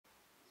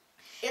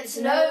It's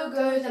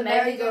no-go the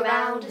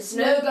merry-go-round, it's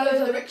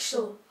no-go the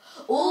rickshaw.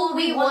 All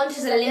we want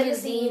is a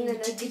limousine and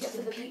a ticket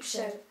for the peep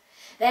show.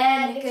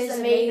 Their knickers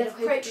are made of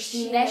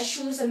crêpe-de-chine, their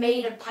shoes are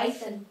made of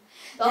python.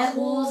 Their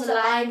halls are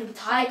lined with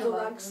tiger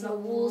rugs and the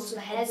walls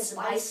with heads of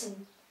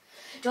bison.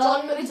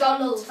 John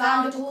MacDonald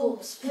found a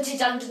corpse, put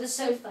it under the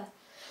sofa,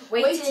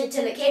 waited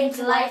till it came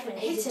to life and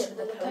hit it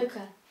with a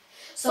poker.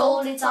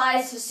 Sold its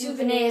eyes for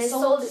souvenirs,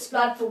 sold its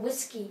blood for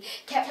whiskey,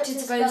 kept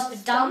its bones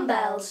for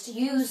dumbbells to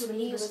use when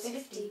he was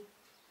 50.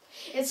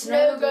 It's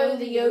no-go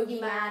the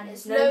Yogi-Man,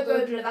 it's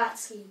no-go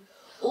Blavatsky.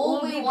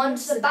 All we want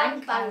is a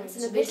bank balance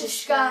and a bit of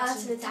skirt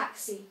and a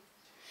taxi.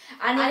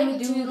 Annie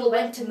MacDougall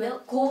went to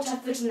milk, caught her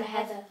foot in the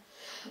heather,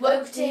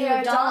 woke to hear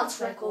a dance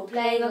record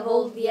playing of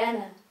Old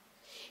Vienna.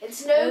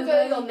 It's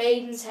no-go your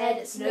maiden's head,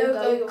 it's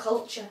no-go your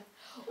culture.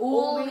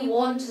 All we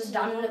want is a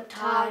Dunlop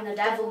tyre and a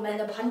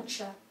devil-man a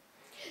puncture.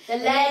 The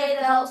lady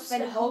that helped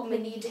spent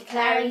Hogmanay,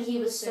 declaring he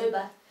was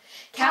sober,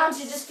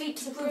 counted his feet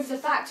to prove the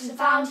fact and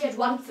found he had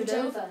one foot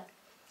over.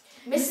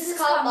 Mrs.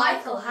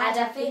 Carmichael had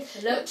her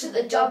faith, looked at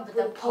the job with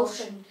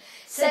repulsion,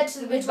 said to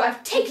the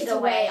midwife, "Take it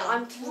away,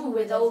 I'm through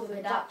with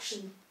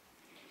over-reduction."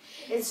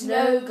 It's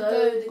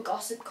no-go the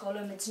gossip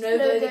column, it's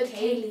no-go the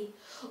Kaylee.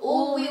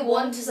 All we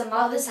want is a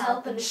mother's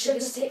help and a sugar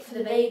stick for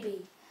the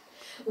baby.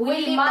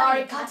 Willie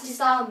Murray cut his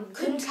thumb,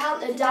 couldn't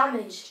count the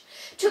damage,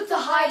 took the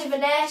hide of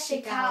an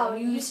Ayrshire cow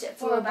and used it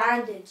for a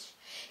bandage.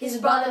 His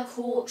brother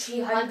caught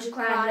 300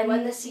 crown, and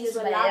when the seas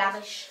were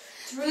lavish,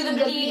 threw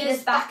the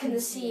bleeders back in the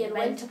sea and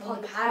went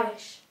upon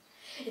parish.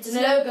 It's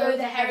no-go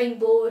the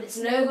herring-board, it's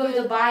no-go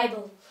the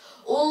Bible.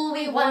 All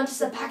we want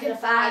is a packet of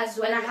fags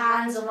when our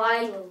hands are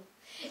idle.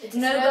 It's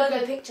no-go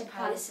the picture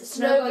palace, it's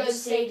no-go the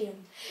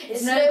stadium.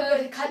 It's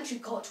no-go the country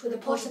cot with a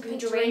pot of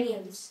pink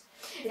geraniums.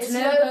 It's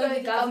no-go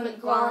the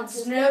government grants,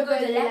 it's no-go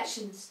the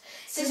elections.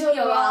 Sit on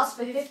your ass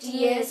for 50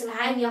 years and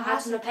hang your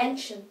hat on a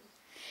pension.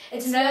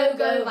 It's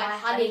no-go my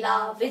honey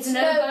love, it's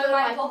no-go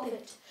my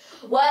poppet.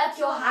 Work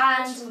your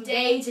hands from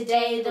day to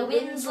day, the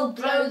winds will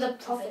blow the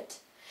profit.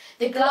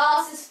 The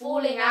glass is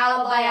falling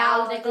hour by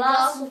hour, the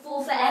glass will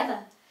fall forever.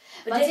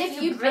 But if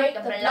you break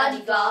the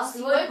bloody glass,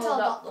 you won't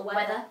hold up the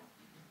weather.